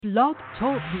Blog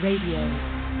Talk Radio.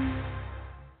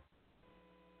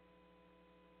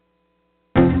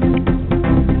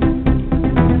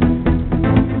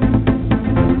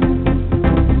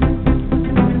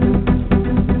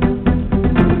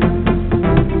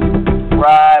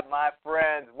 Right, my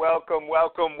friends, welcome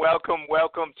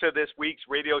to this week's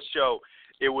radio show.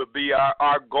 It would be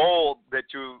our goal that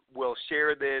you will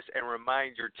share this and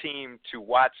remind your team to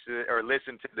watch or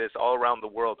listen to this all around the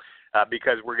world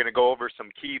because we're going to go over some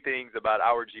key things about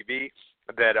Ourgv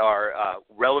that are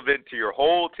relevant to your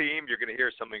whole team. You're going to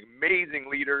hear some amazing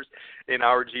leaders in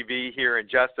Ourgv here in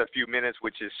just a few minutes,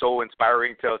 which is so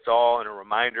inspiring to us all and a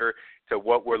reminder to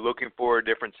what we're looking for,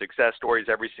 different success stories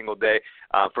every single day.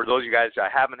 For those of you guys I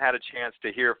haven't had a chance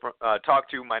to hear talk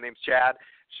to, my name's Chad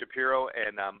Shapiro,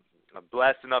 and I'm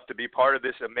blessed enough to be part of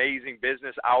this amazing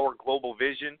business, Our Global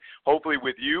Vision, hopefully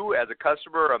with you as a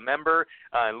customer, a member,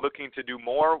 and looking to do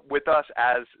more with us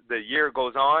as the year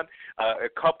goes on. A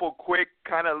couple quick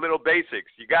kind of little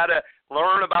basics. You got to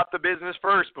learn about the business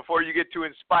first before you get too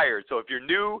inspired. So if you're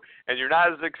new and you're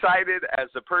not as excited as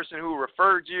the person who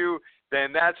referred you,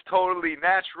 then that's totally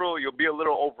natural. You'll be a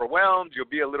little overwhelmed. You'll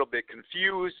be a little bit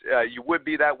confused. You would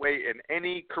be that way in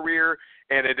any career,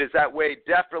 and it is that way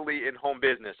definitely in home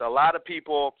business. A lot of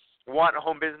people want a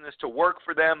home business to work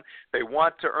for them. They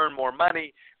want to earn more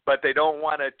money, but they don't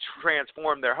want to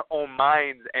transform their own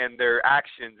minds and their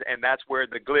actions, and that's where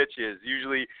the glitch is.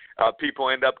 Usually people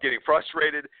end up getting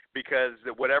frustrated because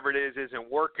whatever it is isn't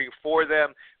working for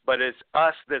them, but it's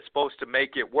us that's supposed to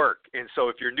make it work. And so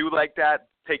if you're new like that,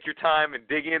 take your time and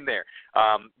dig in there.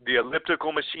 The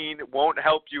elliptical machine won't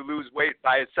help you lose weight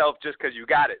by itself just because you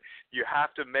got it. You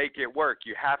have to make it work.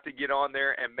 You have to get on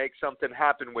there and make something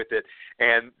happen with it.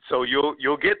 And so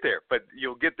you'll get there, but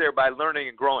you'll get there by learning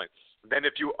and growing. Then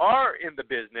if you are in the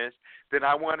business, then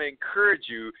I want to encourage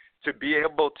you to be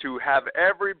able to have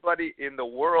everybody in the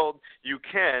world you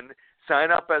can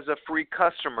sign up as a free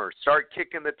customer. Start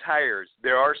kicking the tires.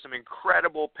 There are some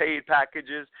incredible paid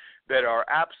packages that are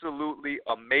absolutely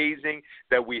amazing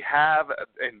that we have.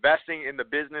 Investing in the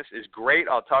business is great.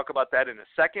 I'll talk about that in a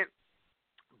second.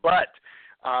 But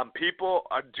people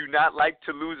do not like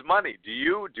to lose money. Do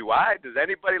you? Do I? Does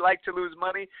anybody like to lose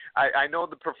money? I know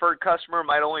the preferred customer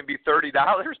might only be $30,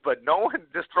 but no one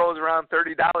just throws around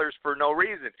 $30 for no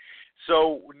reason.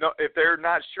 So if they're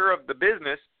not sure of the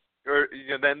business,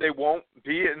 then they won't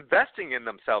be investing in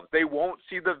themselves. They won't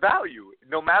see the value.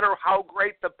 No matter how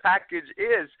great the package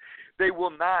is, they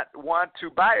will not want to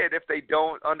buy it if they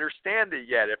don't understand it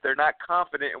yet, if they're not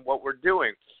confident in what we're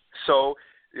doing. So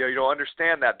you'll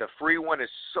understand that. The free one is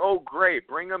so great.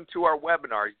 Bring them to our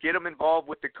webinars. Get them involved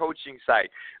with the coaching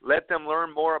site. Let them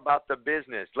learn more about the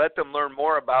business. Let them learn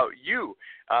more about you.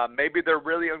 Maybe they're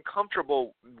really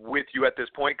uncomfortable with you at this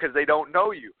point because they don't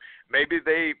know you. Maybe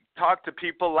they talked to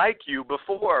people like you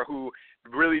before who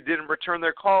really didn't return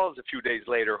their calls a few days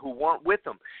later, who weren't with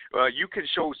them. You can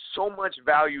show so much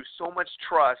value, so much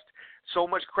trust, so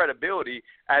much credibility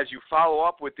as you follow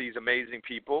up with these amazing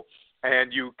people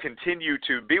and you continue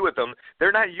to be with them.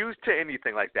 They're not used to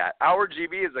anything like that.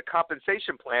 Ourgv is a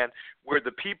compensation plan where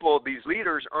the people, these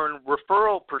leaders, earn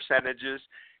referral percentages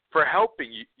for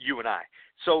helping you and I.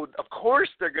 So, of course,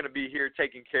 they're going to be here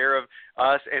taking care of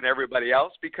us and everybody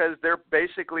else because they're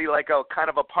basically like a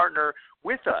kind of a partner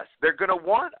with us. They're going to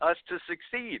want us to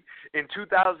succeed. In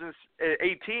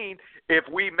 2018, if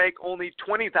we make only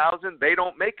 $20,000, they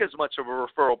don't make as much of a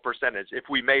referral percentage if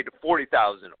we made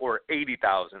 $40,000 or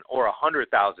 $80,000 or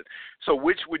 $100,000. So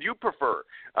which would you prefer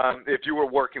if you were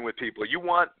working with people? You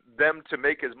want them to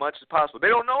make as much as possible. They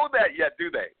don't know that yet,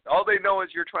 do they? All they know is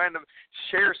you're trying to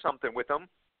share something with them,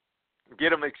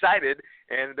 get them excited,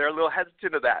 and they're a little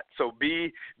hesitant of that. So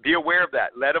be aware of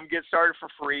that. Let them get started for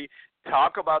free.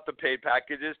 Talk about the paid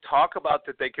packages. Talk about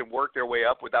that they can work their way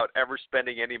up without ever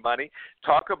spending any money.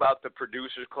 Talk about the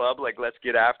Producers Club, like let's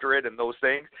get after it and those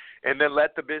things, and then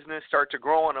let the business start to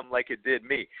grow on them like it did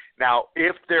me. Now,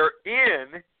 if they're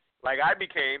in, like I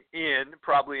became in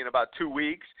probably in about 2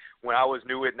 weeks when I was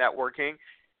new at networking,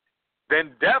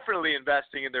 then definitely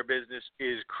investing in their business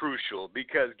is crucial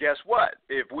because guess what?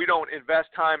 If we don't invest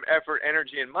time, effort,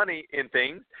 energy, and money in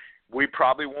things, we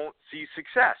probably won't see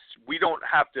success. We don't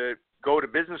have to go to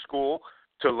business school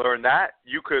to learn that.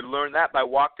 You could learn that by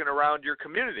walking around your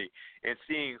community and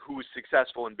seeing who's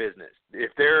successful in business.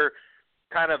 If they're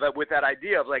kind of with that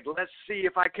idea of like, let's see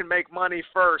if I can make money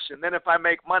first, and then if I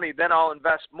make money, then I'll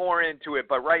invest more into it,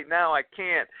 but right now I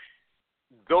can't.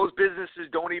 Those businesses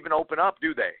don't even open up,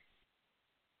 do they?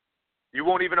 You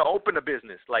won't even open a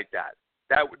business like that.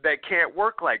 That can't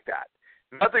work like that.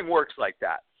 Nothing works like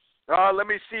that. let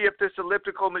me see if this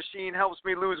elliptical machine helps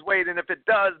me lose weight, and if it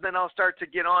does, then I'll start to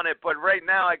get on it. But right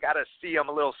now, I got to see. I'm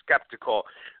a little skeptical.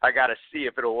 I got to see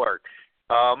if it'll work.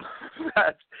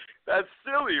 That's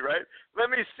silly, right? Let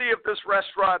me see if this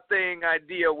restaurant thing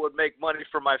idea would make money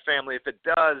for my family. If it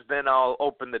does, then I'll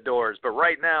open the doors. But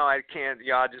right now, I can't.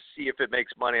 I'll just see if it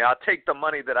makes money. I'll take the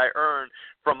money that I earn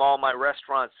from all my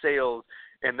restaurant sales,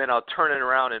 and then I'll turn it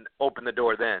around and open the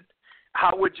door then.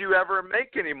 How would you ever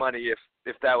make any money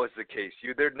if that was the case?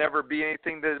 There'd never be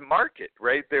anything to market,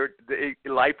 right?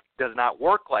 Life does not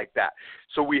work like that.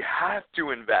 So we have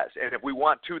to invest. And if we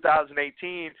want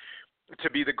 2018 to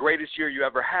be the greatest year you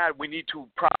ever had, we need to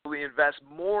probably invest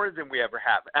more than we ever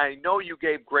have. I know you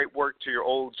gave great work to your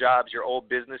old jobs, your old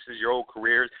businesses, your old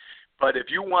careers, but if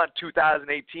you want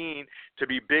 2018 to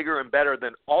be bigger and better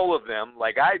than all of them,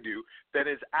 like I do, then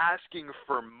it's asking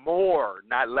for more,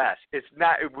 not less. It's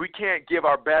not. We can't give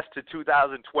our best to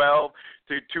 2012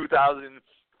 to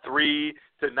 2003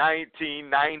 to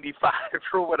 1995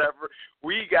 or whatever.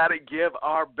 We got to give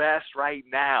our best right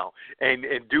now and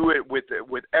do it with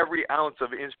every ounce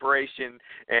of inspiration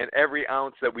and every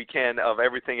ounce that we can of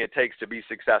everything it takes to be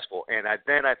successful. And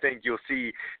then I think you'll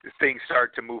see things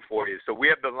start to move for you. So we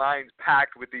have the lines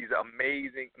packed with these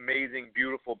amazing, amazing,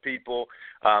 beautiful people.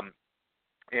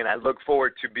 And I look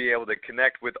forward to be able to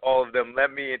connect with all of them.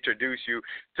 Let me introduce you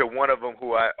to one of them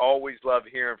who I always love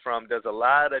hearing from, does a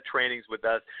lot of trainings with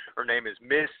us. Her name is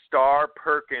Miss Star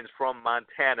Perkins from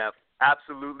Montana.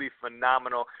 Absolutely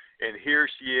phenomenal. And here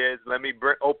she is. Let me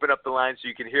open up the line so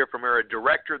you can hear from her, a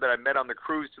director that I met on the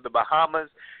cruise to the Bahamas.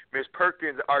 Miss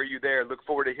Perkins, are you there? Look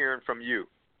forward to hearing from you.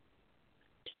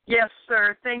 Yes,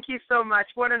 sir. Thank you so much.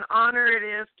 What an honor it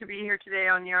is to be here today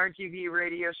on the Ourgv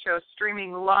radio show,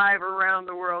 streaming live around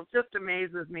the world. Just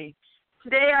amazes me.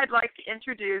 Today I'd like to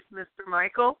introduce Mr.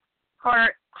 Michael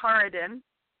Harridan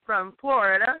from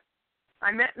Florida.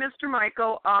 I met Mr.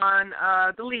 Michael on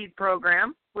the LEAD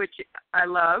program, which I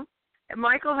love. And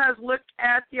Michael has looked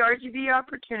at the Ourgv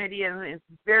opportunity and is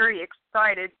very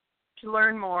excited to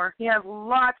learn more. He has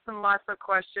lots and lots of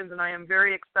questions, and I am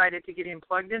very excited to get him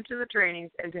plugged into the trainings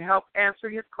and to help answer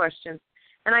his questions.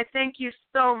 And I thank you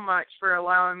so much for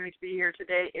allowing me to be here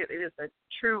today. It is a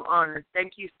true honor.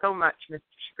 Thank you so much, Mr.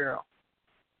 Shapiro.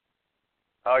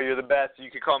 Oh, you're the best.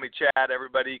 You can call me Chad.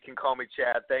 Everybody can call me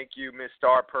Chad. Thank you, Miss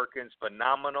Star Perkins.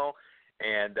 Phenomenal.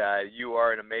 And you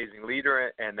are an amazing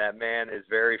leader, and that man is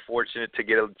very fortunate to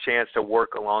get a chance to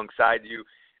work alongside you,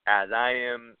 as I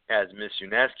am, as Miss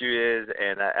UNESCO is,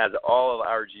 and as all of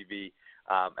Ourgv,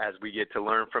 as we get to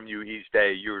learn from you each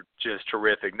day. You're just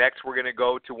terrific. Next, we're going to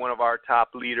go to one of our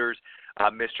top leaders.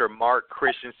 Mr. Mark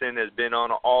Christensen has been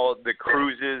on all the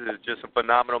cruises, is just a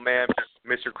phenomenal man.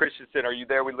 Mr. Christensen, are you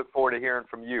there? We look forward to hearing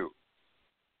from you.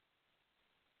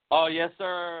 Oh, yes,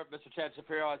 sir, Mr. Chad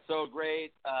Shapiro. It's so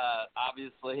great,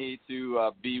 obviously,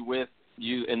 to be with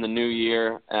you in the new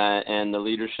year, and the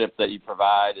leadership that you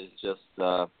provide is just,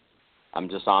 I'm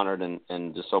just honored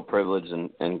and just so privileged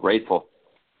and grateful.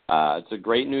 It's a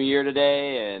great new year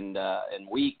today and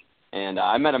week, and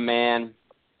I met a man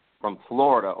from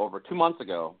Florida over 2 months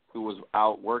ago who was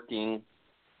out of work, and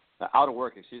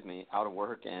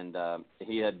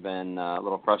he had been a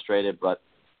little frustrated, but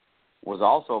was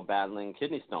also battling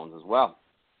kidney stones as well.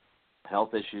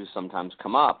 Health issues sometimes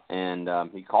come up, and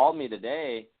he called me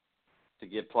today to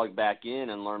get plugged back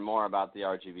in and learn more about the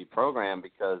Ourgv program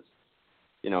because,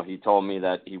 he told me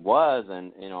that he was,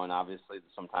 and obviously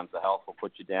sometimes the health will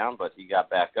put you down, but he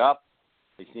got back up.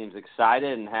 He seems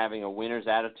excited and having a winner's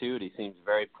attitude. He seems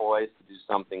very poised to do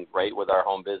something great with our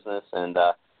home business, and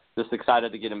just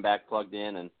excited to get him back plugged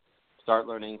in and start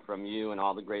learning from you and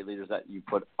all the great leaders that you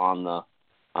put on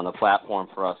the platform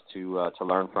for us to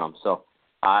learn from. So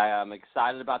I am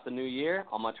excited about the new year.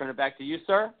 I'm going to turn it back to you,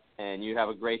 sir, and you have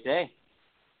a great day.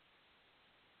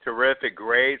 Terrific.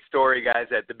 Great story, guys.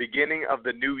 At the beginning of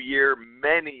the new year,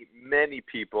 many, many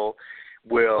people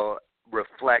will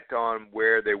reflect on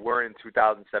where they were in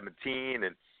 2017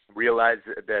 and realize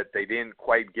that they didn't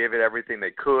quite give it everything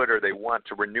they could, or they want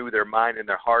to renew their mind and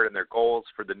their heart and their goals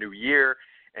for the new year,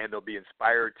 and they'll be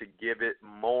inspired to give it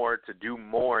more, to do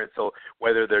more. And so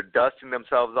whether they're dusting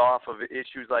themselves off of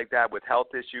issues like that with health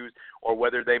issues, or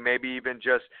whether they maybe even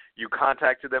just you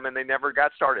contacted them and they never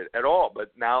got started at all,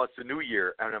 but now it's the new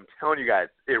year, and I'm telling you guys,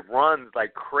 it runs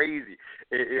like crazy.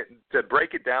 To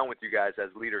break it down with you guys as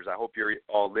leaders, I hope you're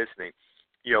all listening.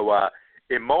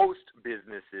 In most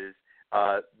businesses,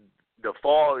 the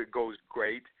fall it goes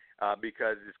great.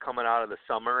 Because it's coming out of the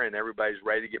summer and everybody's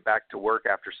ready to get back to work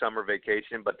after summer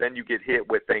vacation. But then you get hit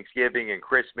with Thanksgiving and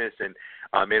Christmas. And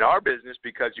in our business,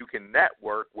 because you can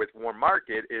network with warm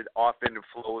market, it often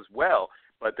flows well.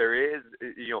 but there is,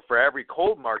 for every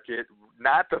cold market,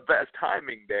 not the best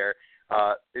timing there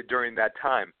during that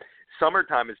time.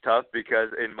 Summertime is tough because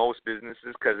in most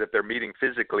businesses, because if they're meeting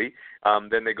physically,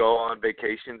 then they go on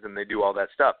vacations and they do all that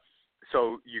stuff.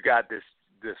 So you got this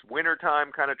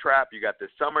wintertime kind of trap, you got this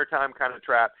summertime kind of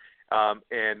trap,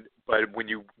 but when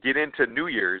you get into New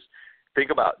Year's, think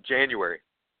about January.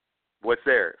 What's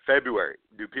there? February.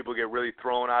 Do people get really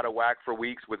thrown out of whack for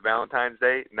weeks with Valentine's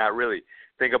Day? Not really.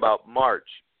 Think about March,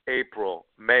 April,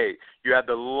 May. You have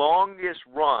the longest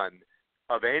run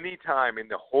of any time in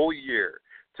the whole year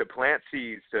to plant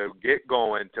seeds, to get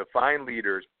going, to find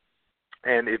leaders.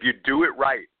 And if you do it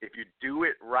right, and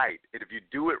if you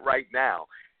do it right now,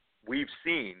 we've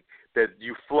seen that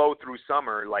you flow through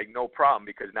summer like no problem,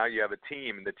 because now you have a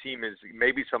team, and the team is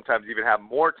maybe sometimes even have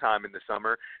more time in the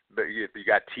summer. But if you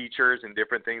got teachers and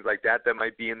different things like that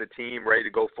might be in the team ready to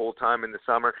go full time in the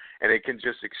summer, and it can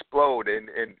just explode. And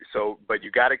so, but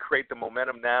you got to create the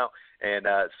momentum now. And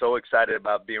so excited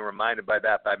about being reminded by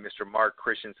that by Mr. Mark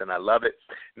Christensen. I love it.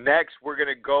 Next, we're going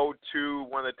to go to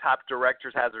one of the top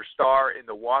directors, has her star in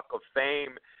the Walk of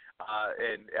Fame.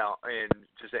 And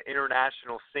just an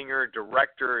international singer,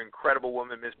 director, incredible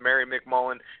woman, Miss Mary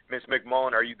McMullen. Miss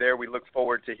McMullen, are you there? We look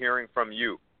forward to hearing from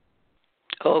you.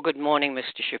 Oh, good morning,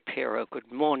 Mr. Shapiro.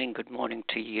 Good morning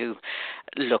to you.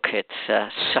 Look,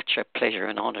 it's such a pleasure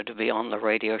and honor to be on the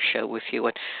radio show with you.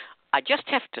 And I just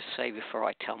have to say before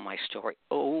I tell my story,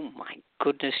 oh, my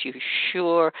goodness, you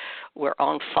sure were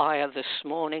on fire this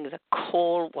morning. The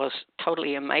call was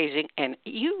totally amazing, and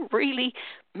you really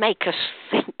make us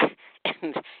think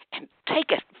and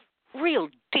take a real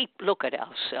deep look at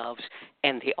ourselves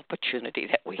and the opportunity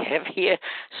that we have here.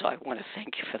 So I want to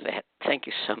thank you for that. Thank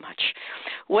you so much.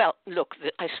 Well, look,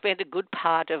 I spent a good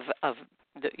part of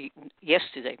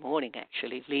yesterday morning,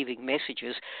 actually, leaving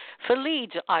messages for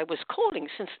leads I was calling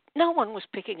since no one was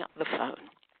picking up the phone.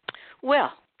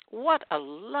 Well, what a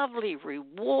lovely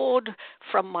reward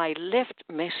from my left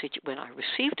message when I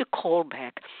received a call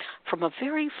back from a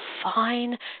very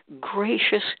fine,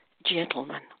 gracious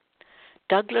gentleman,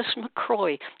 Douglas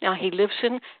McCroy. Now, he lives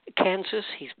in Kansas.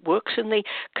 He works in the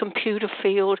computer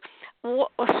field.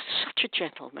 Such a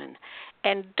gentleman.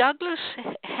 And Douglas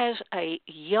has a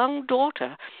young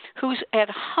daughter who's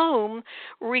at home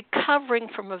recovering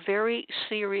from a very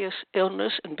serious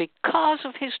illness. And because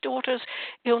of his daughter's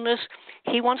illness,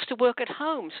 he wants to work at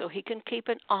home so he can keep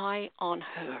an eye on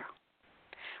her.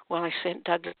 Well, I sent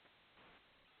Douglas.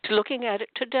 Looking at it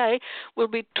today, we'll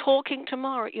be talking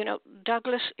tomorrow. You know,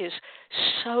 Douglas is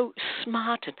so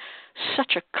smart and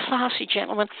such a classy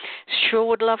gentleman. Sure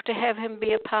would love to have him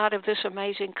be a part of this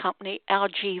amazing company,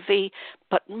 Ourgv.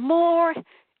 But more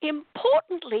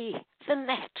importantly than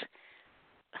that,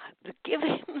 give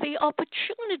him the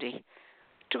opportunity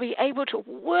to be able to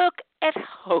work at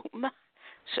home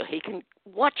so he can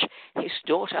watch his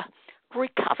daughter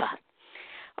recover.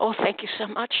 Oh, thank you so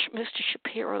much, Mr.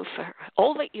 Shapiro, for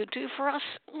all that you do for us.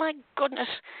 My goodness,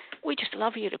 we just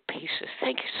love you to pieces.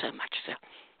 Thank you so much, sir.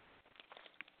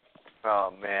 Oh,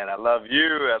 man, I love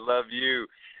you,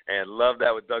 and love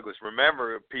that with Douglas.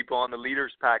 Remember, people on the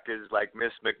Leaders Package like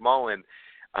Miss McMullen,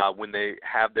 when they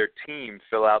have their team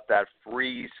fill out that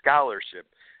free scholarship,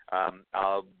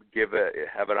 I'll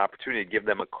have an opportunity to give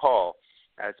them a call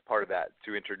as part of that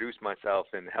to introduce myself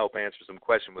and help answer some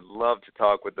questions. Would love to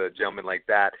talk with a gentleman like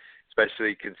that,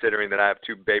 especially considering that I have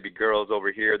two baby girls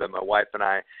over here that my wife and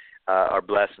I are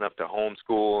blessed enough to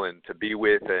homeschool and to be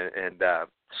with.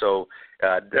 So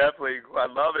definitely, I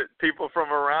love it. People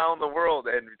from around the world,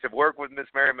 and to work with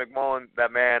Miss Mary McMullen,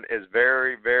 that man is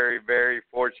very, very, very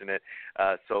fortunate.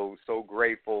 So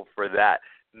grateful for that.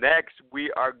 Next,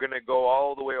 we are going to go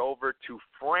all the way over to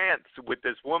France with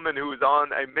this woman who is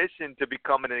on a mission to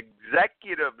become an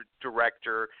executive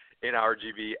director in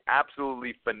Ourgv.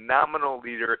 Absolutely phenomenal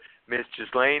leader, Miss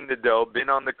Ghislaine Nadeau. Been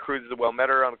on the cruises, met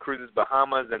her on the cruises,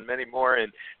 Bahamas, and many more,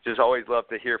 and just always love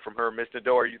to hear from her. Miss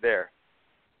Nadeau, are you there?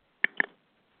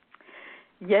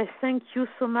 Yes, thank you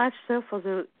so much, sir, for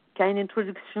the kind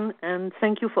introduction, and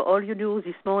thank you for all you do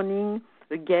this morning.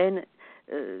 Again,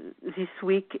 this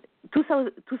week,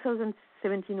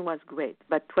 2017 was great,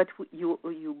 but what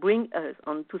you bring us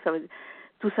on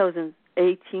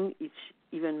 2018 is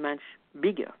even much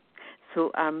bigger.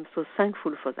 So I'm so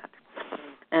thankful for that.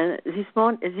 And this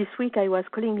week I was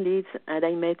calling leads, and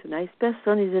I met a nice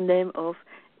person in the name of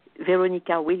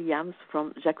Veronica Williams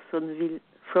from Jacksonville,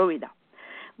 Florida.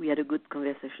 We had a good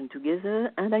conversation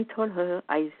together, and I told her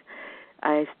I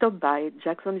stopped by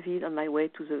Jacksonville on my way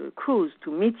to the cruise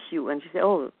to meet you. And she said,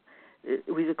 oh,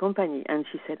 with the company, and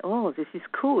she said, "Oh, this is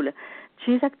cool."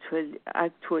 She's actually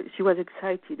she was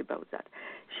excited about that.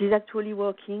 She's actually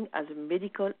working as a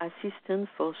medical assistant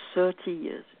for 30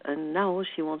 years, and now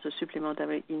she wants a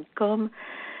supplementary income.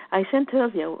 I sent her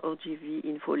the Ourgv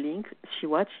info link. She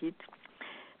watched it,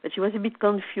 but she was a bit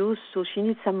confused, so she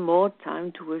needs some more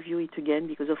time to review it again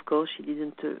because, of course, she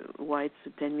didn't watch the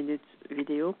 10-minute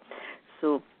video.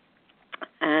 So,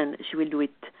 and she will do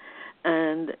it.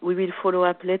 And we will follow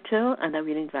up later, and I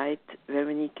will invite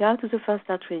Veronica to the Fast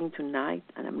Start training tonight,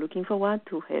 and I'm looking forward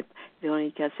to help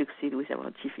Veronica succeed with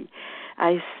our TV.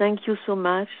 I thank you so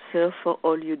much, sir, for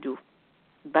all you do.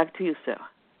 Back to you, sir.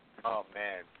 Oh,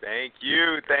 man, thank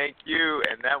you.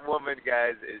 And that woman,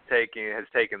 guys, has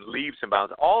taken leaps and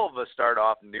bounds. All of us start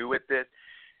off new at this,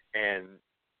 and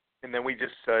then we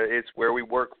just it's where we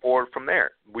work forward from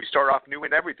there. We start off new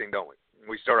in everything, don't we?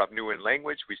 We start off new in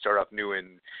language. We start off new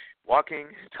in walking,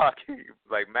 talking,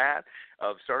 like math.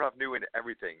 Start off new in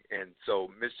everything. And so,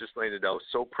 Ms. Ghislaine Nadeau,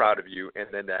 so proud of you. And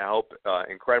then to help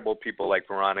incredible people like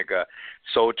Veronica,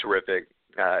 so terrific.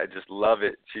 I just love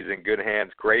it. She's in good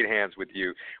hands, great hands with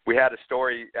you. We had a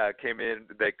story came in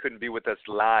that couldn't be with us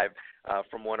live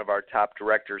from one of our top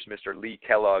directors, Mr. Lee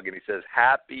Kellogg, and he says,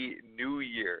 "Happy New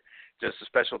Year. Just a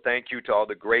special thank you to all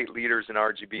the great leaders in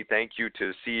RGV. Thank you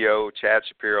to CEO Chad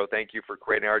Shapiro. Thank you for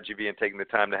creating RGV and taking the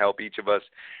time to help each of us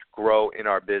grow in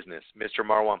our business. Mr.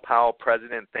 Marwan Powell,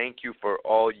 President, thank you for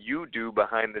all you do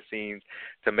behind the scenes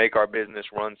to make our business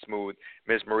run smooth.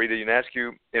 Ms. Marita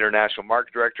Ionescu, International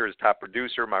Market Director, is top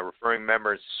producer. My referring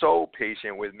member is so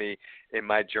patient with me in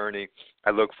my journey.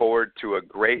 I look forward to a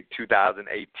great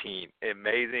 2018.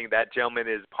 Amazing. That gentleman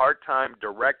is part-time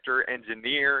director,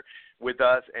 engineer with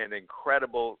us, an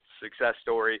incredible success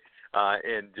story,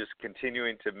 and just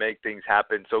continuing to make things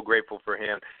happen. So grateful for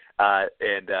him,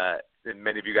 and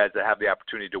many of you guys that have the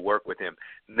opportunity to work with him.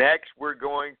 Next, we're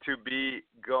going to be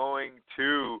going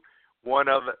to one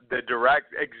of the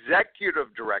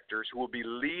executive directors who will be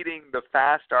leading the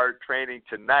Fast Start training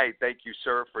tonight. Thank you,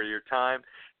 sir, for your time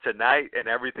tonight and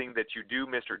everything that you do,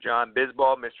 Mr. John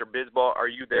Bisbal. Mr. Bisbal, are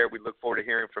you there? We look forward to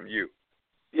hearing from you.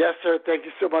 Yes, sir. Thank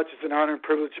you so much. It's an honor and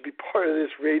privilege to be part of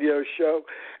this radio show.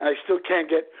 And I still can't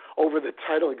get over the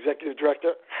title Executive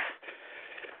Director.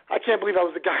 I can't believe I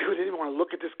was the guy who didn't want to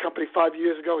look at this company 5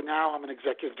 years ago. Now I'm an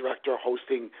Executive Director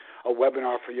hosting a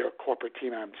webinar for your corporate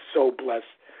team, and I'm so blessed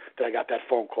that I got that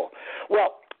phone call.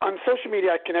 Well, on social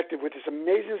media, I connected with this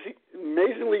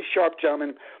amazingly sharp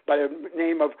gentleman by the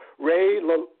name of Ray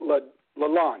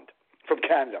Lalonde from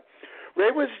Canada. Ray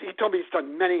he told me he's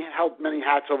held many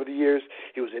hats over the years.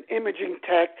 He was an imaging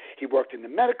tech. He worked in the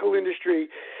medical industry.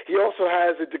 He also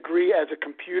has a degree as a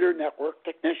computer network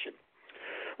technician.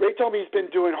 Ray told me he's been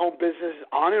doing home business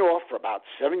on and off for about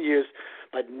 7 years,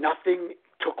 but nothing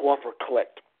took off or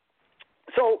clicked.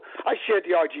 So I shared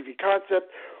the RGV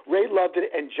concept. Ray loved it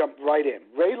and jumped right in.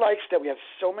 Ray likes that we have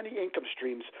so many income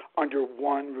streams under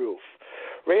one roof.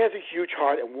 Ray has a huge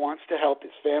heart and wants to help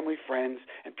his family, friends,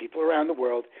 and people around the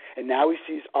world, and now he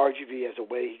sees RGV as a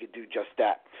way he could do just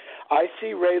that. I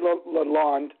see Ray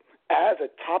Lalonde as a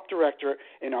top director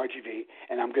in RGV,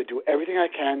 and I'm going to do everything I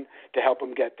can to help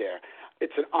him get there.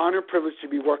 It's an honor and privilege to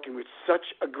be working with such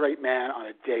a great man on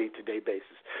a day-to-day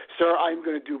basis. Sir, I'm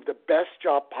going to do the best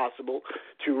job possible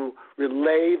to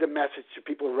relay the message to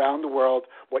people around the world,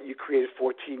 what you created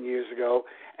 14 years ago,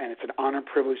 and it's an honor and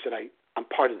privilege that I'm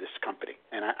part of this company,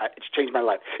 and it's changed my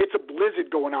life. It's a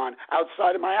blizzard going on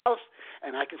outside of my house,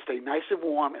 and I can stay nice and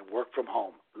warm and work from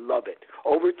home. Love it.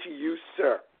 Over to you,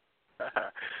 sir.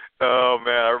 Oh,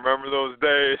 man, I remember those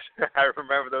days.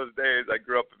 I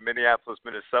grew up in Minneapolis,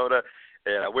 Minnesota,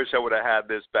 and I wish I would have had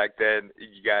this back then.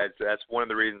 You guys, that's one of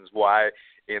the reasons why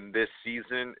in this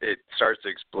season it starts to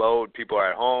explode. People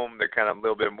are at home. They're kind of a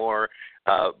little bit more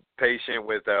patient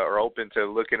with or open to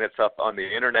looking at stuff on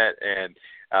the internet, and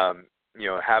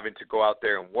having to go out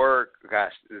there and work.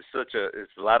 Gosh,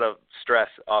 it's a lot of stress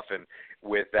often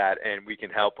with that, and we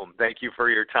can help them. Thank you for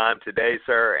your time today,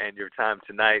 sir, and your time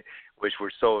tonight, which we're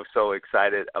so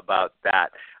excited about that.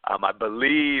 I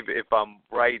believe, if I'm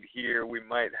right here, we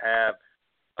might have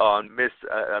on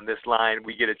this line,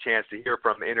 we get a chance to hear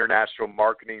from International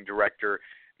Marketing Director,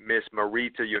 Miss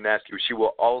Marita Ionescu. She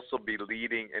will also be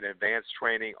leading an advanced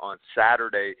training on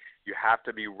Saturday. You have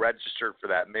to be registered for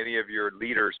that. Many of your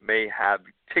leaders may have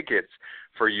tickets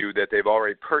for you that they've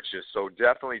already purchased, so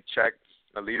definitely check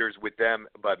leaders with them.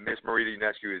 But Miss Marita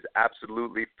Ionescu is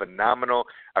absolutely phenomenal.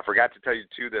 I forgot to tell you,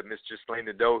 too, that Miss Ghislaine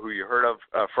Nadeau, who you heard of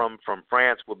from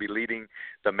France, will be leading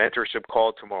the mentorship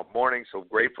call tomorrow morning. So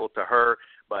grateful to her.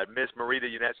 But Miss Marita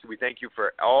Ionescu, we thank you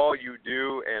for all you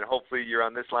do, and hopefully you're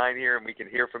on this line here and we can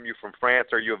hear from you from France.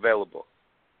 Are you available?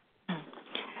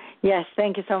 Yes,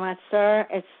 thank you so much, sir.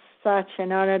 It's such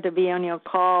an honor to be on your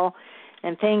call,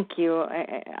 and thank you.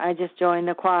 I just joined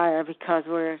the choir because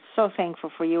we're so thankful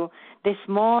for you. This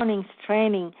morning's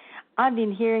training, I've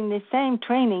been hearing the same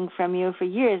training from you for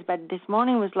years, but this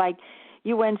morning was like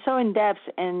you went so in depth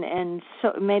and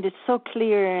so made it so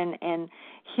clear and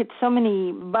hit so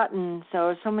many buttons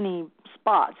or so many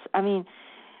spots. I mean,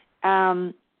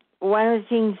 one of the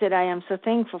things that I am so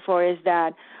thankful for is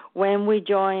that when we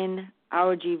join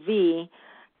Ourgv,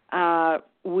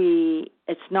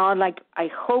 it's not like I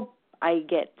hope I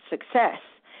get success,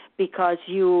 because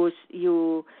you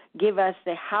give us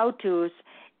the how-tos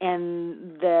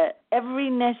and every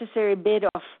necessary bit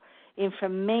of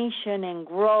information and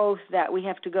growth that we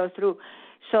have to go through,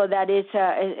 so that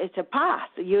it's a path.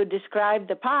 You describe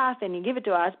the path and you give it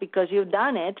to us because you've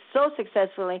done it so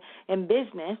successfully in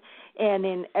business and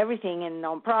in everything, in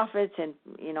nonprofits and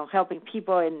helping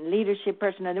people in leadership,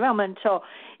 personal development. So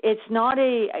it's not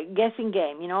a guessing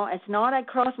game. It's not I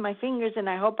cross my fingers and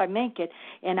I hope I make it.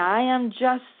 And I am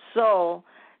just so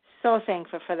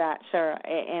thankful for that, sir.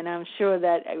 And I'm sure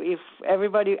that if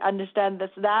everybody understands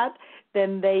that,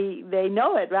 then they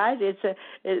know it, right?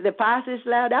 The path is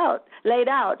laid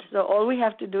out. So all we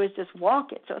have to do is just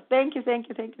walk it. So thank you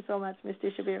so much,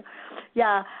 Mr. Shapiro.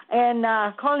 Yeah, and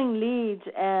calling leads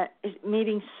is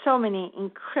meeting so many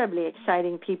incredibly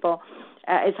exciting people.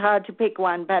 It's hard to pick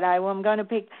one, but I'm going to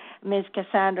pick Ms.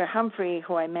 Cassandra Humphrey,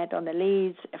 who I met on the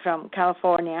leads from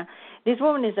California. This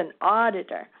woman is an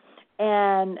auditor.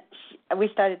 And we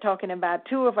started talking about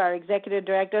two of our executive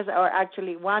directors, or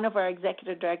actually one of our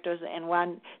executive directors and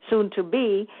one soon to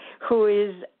be,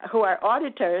 who are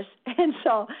auditors. And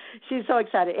so she's so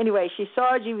excited. Anyway, she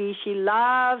saw Ourgv. She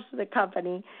loves the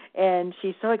company, and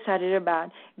she's so excited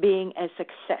about being a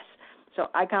success. So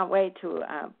I can't wait to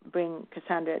bring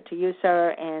Cassandra to you,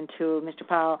 sir, and to Mr.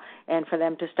 Powell, and for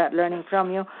them to start learning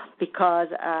from you, because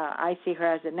I see her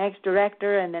as the next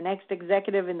director and the next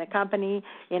executive in the company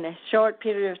in a short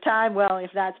period of time, well,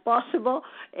 if that's possible,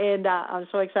 and I'm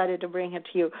so excited to bring her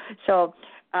to you. So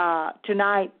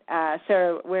tonight,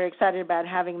 sir, we're excited about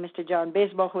having Mr. John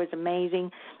Bisbal, who is amazing,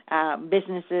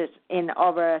 businesses in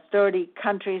over 30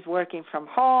 countries, working from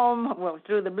home,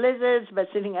 through the blizzards, but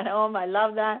sitting at home. I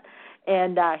love that.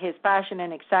 And his passion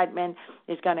and excitement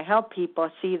is going to help people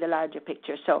see the larger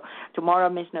picture. So tomorrow,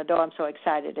 Ms. Nadeau, I'm so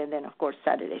excited, and then, of course,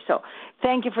 Saturday. So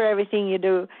thank you for everything you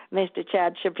do, Mr.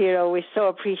 Chad Shapiro. We so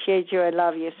appreciate you and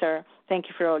love you, sir. Thank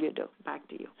you for all you do. Back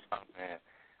to you. Oh, man.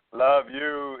 Love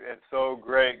you. It's so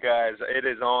great, guys. It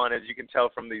is on, as you can tell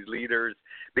from these leaders.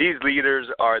 These leaders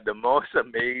are the most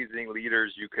amazing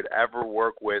leaders you could ever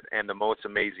work with, and the most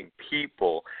amazing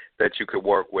people that you could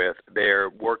work with. They're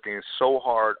working so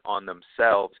hard on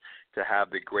themselves to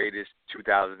have the greatest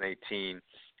 2018,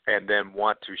 and then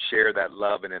want to share that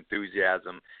love and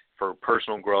enthusiasm for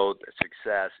personal growth,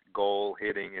 success, goal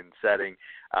hitting and setting,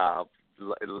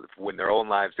 in their own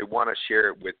lives. They want to share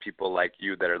it with people like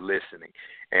you that are listening.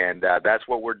 And that's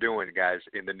what we're doing, guys,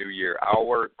 in the new year.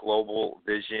 Our global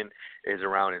vision is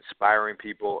around inspiring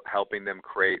people, helping them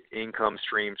create income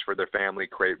streams for their family,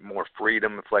 create more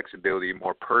freedom and flexibility,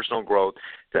 more personal growth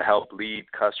to help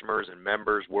lead customers and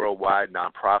members worldwide,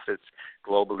 nonprofits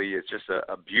globally. It's just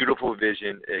a beautiful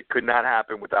vision. It could not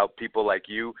happen without people like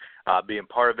you being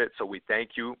part of it. So we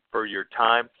thank you for your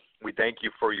time. We thank you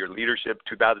for your leadership.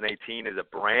 2018 is a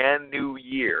brand new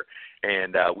year,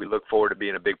 and we look forward to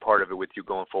being a big part of it with you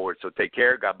going forward. So take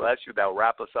care. God bless you. That will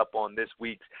wrap us up on this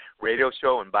week's radio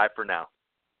show, and bye for now.